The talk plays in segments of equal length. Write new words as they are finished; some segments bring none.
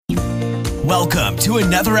Welcome to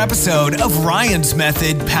another episode of Ryan's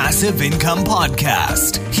Method Passive Income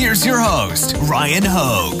Podcast. Here's your host, Ryan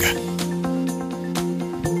Hogue.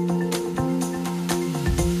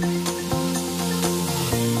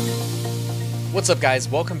 What's up, guys?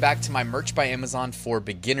 Welcome back to my Merch by Amazon for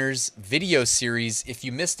Beginners video series. If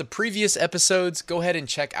you missed the previous episodes, go ahead and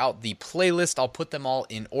check out the playlist. I'll put them all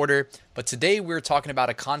in order. But today we're talking about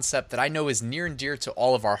a concept that I know is near and dear to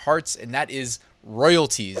all of our hearts, and that is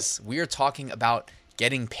royalties. We are talking about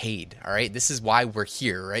getting paid, all right? This is why we're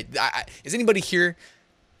here, right? Is anybody here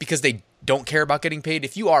because they don't care about getting paid?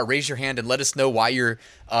 If you are, raise your hand and let us know why you're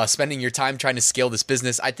spending your time trying to scale this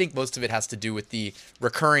business. I think most of it has to do with the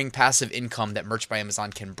recurring passive income that Merch by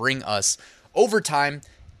Amazon can bring us over time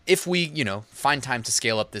if we, find time to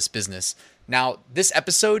scale up this business. Now, this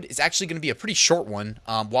episode is actually going to be a pretty short one,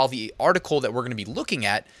 while the article that we're going to be looking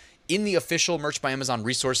at in the official Merch by Amazon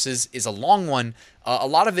resources is a long one. A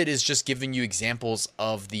lot of it is just giving you examples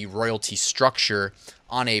of the royalty structure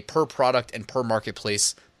on a per product and per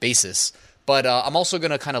marketplace basis. But I'm also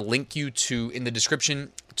going to kind of link you to, in the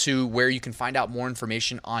description, to where you can find out more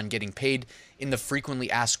information on getting paid in the frequently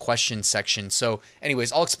asked questions section. So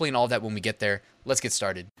anyways, I'll explain all that when we get there. Let's get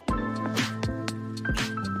started.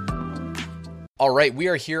 All right, we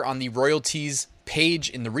are here on the royalties page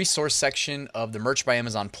in the resource section of the Merch by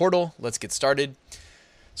Amazon portal. Let's get started.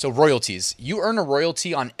 So royalties, you earn a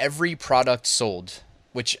royalty on every product sold,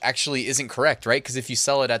 which actually isn't correct, right? Because if you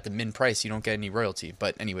sell it at the min price, you don't get any royalty.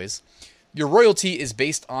 But anyways, your royalty is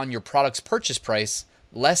based on your product's purchase price,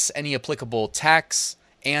 less any applicable tax,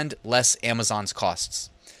 and less Amazon's costs.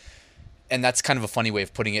 And that's kind of a funny way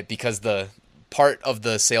of putting it because the part of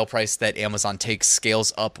the sale price that Amazon takes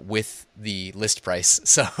scales up with the list price.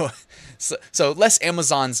 So less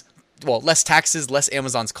less taxes, less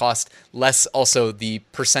Amazon's cost, less also the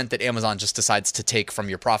percent that Amazon just decides to take from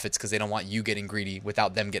your profits because they don't want you getting greedy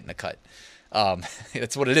without them getting a cut.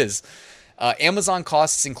 That's what it is. Amazon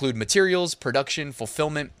costs include materials, production,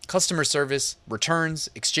 fulfillment, customer service, returns,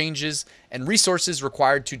 exchanges, and resources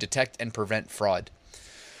required to detect and prevent fraud.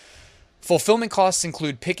 Fulfillment costs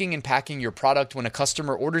include picking and packing your product when a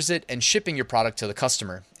customer orders it and shipping your product to the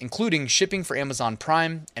customer, including shipping for Amazon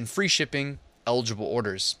Prime and free shipping eligible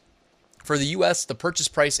orders. For the US, the purchase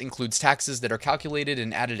price includes taxes that are calculated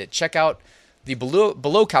and added at checkout. The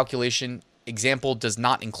below calculation example does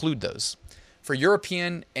not include those. For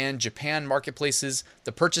European and Japan marketplaces,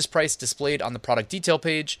 the purchase price displayed on the product detail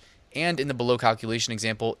page and in the below calculation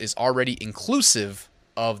example is already inclusive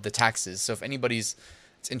of the taxes. So if anybody's,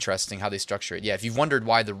 it's interesting how they structure it. Yeah, if you've wondered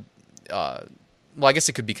why I guess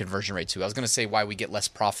it could be conversion rate too. I was going to say why we get less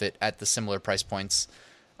profit at the similar price points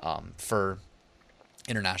for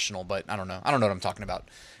international, but I don't know. I don't know what I'm talking about.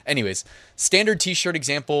 Anyways, standard t-shirt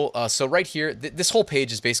example. So right here, this whole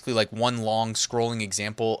page is basically like one long scrolling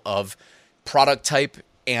example of product type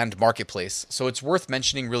and marketplace. So it's worth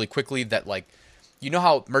mentioning really quickly that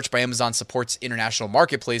how Merch by Amazon supports international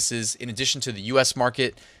marketplaces in addition to the US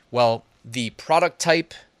market. Well, the product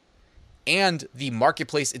type and the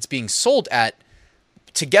marketplace it's being sold at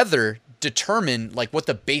together determine what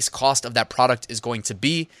the base cost of that product is going to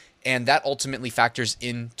be. And that ultimately factors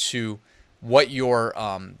into what your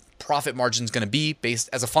profit margin is going to be based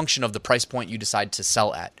as a function of the price point you decide to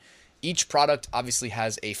sell at. Each product obviously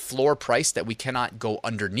has a floor price that we cannot go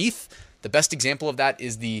underneath. The best example of that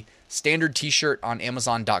is the standard t-shirt on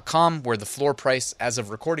Amazon.com, where the floor price as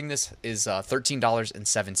of recording this is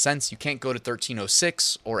 $13.07. You can't go to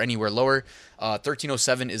 $13.06 or anywhere lower.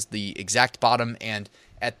 $13.07 is the exact bottom. And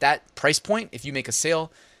at that price point, if you make a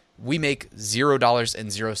sale, we make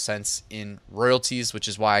 $0.00 in royalties, which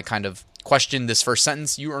is why I kind of questioned this first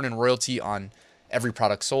sentence. You earn a royalty on every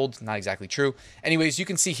product sold. Not exactly true. Anyways, you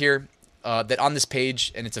can see here that on this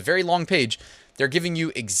page, and it's a very long page, they're giving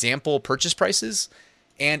you example purchase prices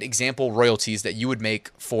and example royalties that you would make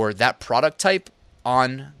for that product type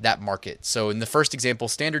on that market. So in the first example,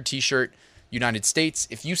 standard t-shirt, United States,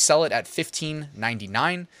 if you sell it at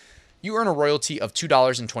 $15.99, you earn a royalty of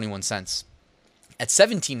 $2.21. At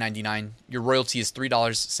 $17.99, your royalty is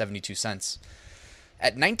 $3.72.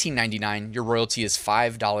 At $19.99, your royalty is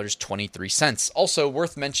 $5.23. Also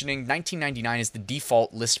worth mentioning, $19.99 is the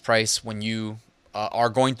default list price when you are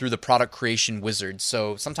going through the product creation wizard.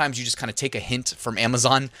 So sometimes you just kind of take a hint from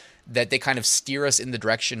Amazon that they kind of steer us in the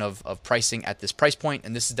direction of pricing at this price point.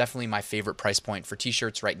 And this is definitely my favorite price point for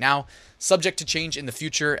t-shirts right now, subject to change in the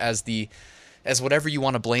future as whatever you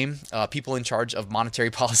want to blame, people in charge of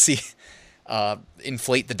monetary policy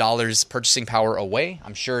inflate the dollar's purchasing power away.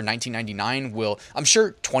 I'm sure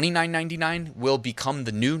 $29.99 will become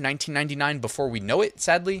the new $19.99 before we know it,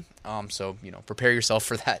 sadly. So, prepare yourself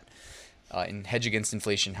for that. and hedge against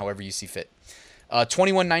inflation however you see fit.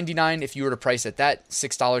 $21.99 if you were to price at that,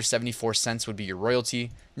 $6.74 would be your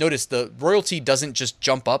royalty. Notice the royalty doesn't just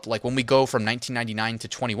jump up. Like when we go from $19.99 to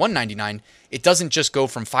 $21.99, it doesn't just go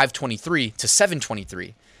from $5.23 to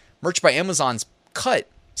 $7.23. Merch by Amazon's cut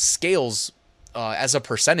scales as a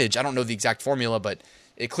percentage. I don't know the exact formula, but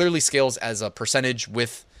it clearly scales as a percentage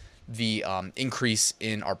with the increase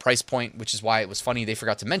in our price point, which is why it was funny they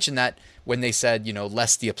forgot to mention that when they said,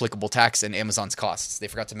 less the applicable tax and Amazon's costs. They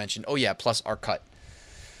forgot to mention, oh yeah, plus our cut.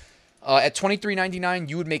 At $23.99,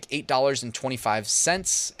 you would make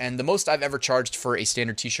 $8.25, and the most I've ever charged for a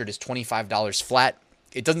standard t-shirt is $25 flat.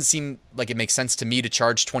 It doesn't seem like it makes sense to me to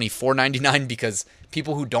charge $24.99 because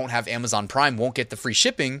people who don't have Amazon Prime won't get the free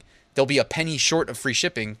shipping. They'll be a penny short of free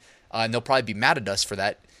shipping, and they'll probably be mad at us for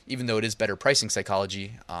that, even though it is better pricing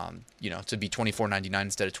psychology, to be $24.99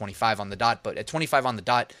 instead of $25 on the dot. But at $25 on the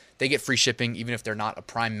dot, they get free shipping even if they're not a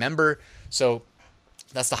Prime member. So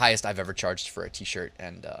that's the highest I've ever charged for a t-shirt.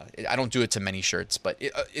 And I don't do it to many shirts, but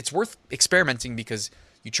it's worth experimenting because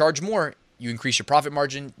you charge more, you increase your profit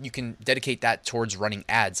margin, you can dedicate that towards running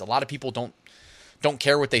ads. A lot of people don't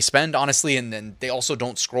care what they spend, honestly, and then they also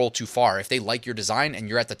don't scroll too far. If they like your design and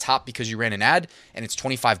you're at the top because you ran an ad and it's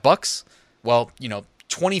 $25, well,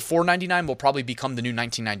 $24.99 will probably become the new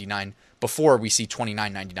 $19.99 before we see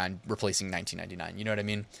 $29.99 replacing $19.99. You know what I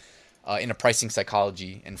mean? In a pricing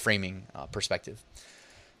psychology and framing perspective.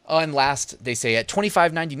 And last, they say at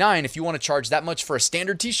 $25.99, if you want to charge that much for a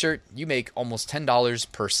standard t-shirt, you make almost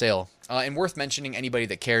 $10 per sale. And worth mentioning, anybody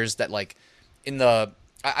that cares, that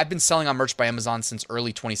I've been selling on Merch by Amazon since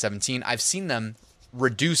early 2017. I've seen them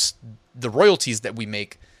reduce the royalties that we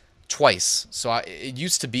make twice. So it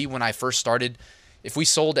used to be when I first started, if we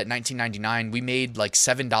sold at $19.99, we made like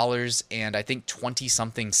 $7 and I think 20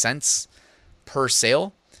 something cents per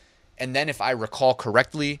sale. And then if I recall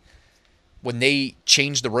correctly, when they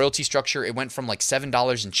changed the royalty structure, it went from like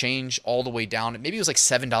 $7 and change all the way down. Maybe it was like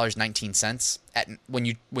 $7.19 when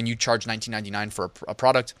you charge $19.99 for a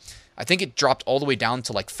product. I think it dropped all the way down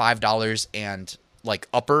to like $5 and like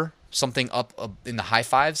something up in the high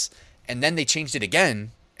fives. And then they changed it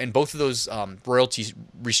again. And both of those royalty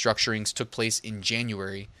restructurings took place in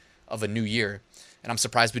January of a new year. And I'm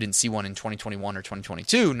surprised we didn't see one in 2021 or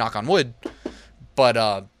 2022, knock on wood. But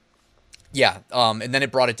and then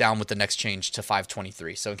it brought it down with the next change to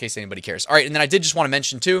 $5.23. So in case anybody cares. All right, and then I did just want to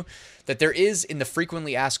mention too that there is in the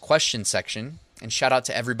frequently asked questions section, and shout out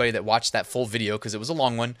to everybody that watched that full video because it was a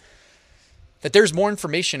long one, that there's more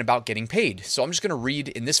information about getting paid. So I'm just going to read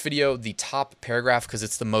in this video the top paragraph because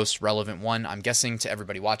it's the most relevant one, I'm guessing, to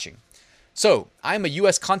everybody watching. So, I'm a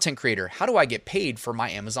US content creator. How do I get paid for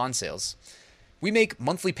my Amazon sales? We make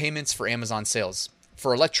monthly payments for Amazon sales.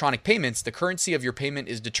 For electronic payments, the currency of your payment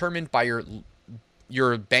is determined by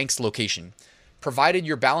your bank's location. Provided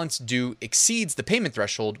your balance due exceeds the payment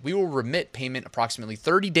threshold, we will remit payment approximately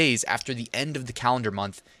 30 days after the end of the calendar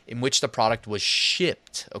month in which the product was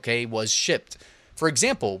shipped. For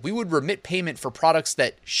example, we would remit payment for products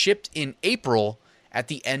that shipped in April at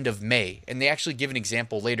the end of May. And they actually give an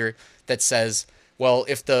example later that says, well,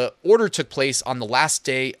 if the order took place on the last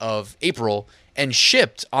day of April and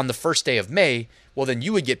shipped on the first day of May, well, then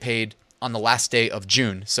you would get paid on the last day of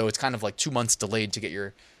June. So it's kind of like 2 months delayed to get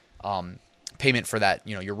your payment for that,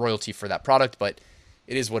 your royalty for that product, but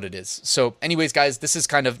it is what it is. So anyways, guys, this is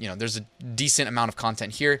kind of, there's a decent amount of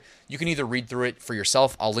content here. You can either read through it for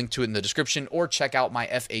yourself, I'll link to it in the description, or check out my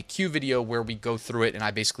FAQ video where we go through it and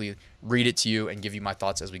I basically read it to you and give you my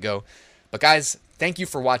thoughts as we go. But guys, thank you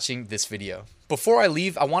for watching this video. Before I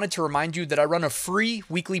leave, I wanted to remind you that I run a free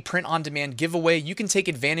weekly print-on-demand giveaway. You can take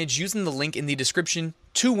advantage using the link in the description.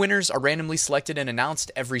 2 winners are randomly selected and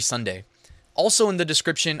announced every Sunday. Also in the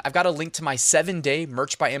description, I've got a link to my 7-day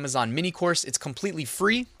Merch by Amazon mini course. It's completely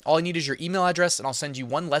free. All I need is your email address and I'll send you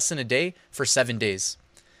 1 lesson a day for 7 days.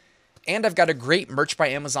 And I've got a great Merch by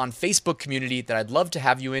Amazon Facebook community that I'd love to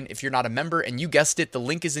have you in if you're not a member, and you guessed it, the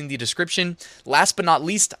link is in the description. Last but not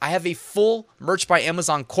least, I have a full Merch by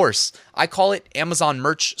Amazon course. I call it Amazon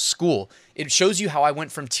Merch School. It shows you how I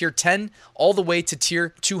went from tier 10 all the way to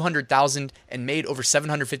tier 200,000 and made over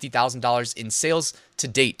 $750,000 in sales to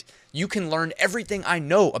date. You can learn everything I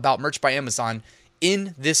know about Merch by Amazon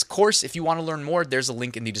in this course. If you want to learn more, there's a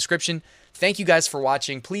link in the description. Thank you guys for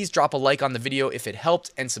watching. Please drop a like on the video if it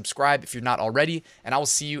helped and subscribe if you're not already, and I will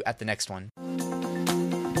see you at the next one.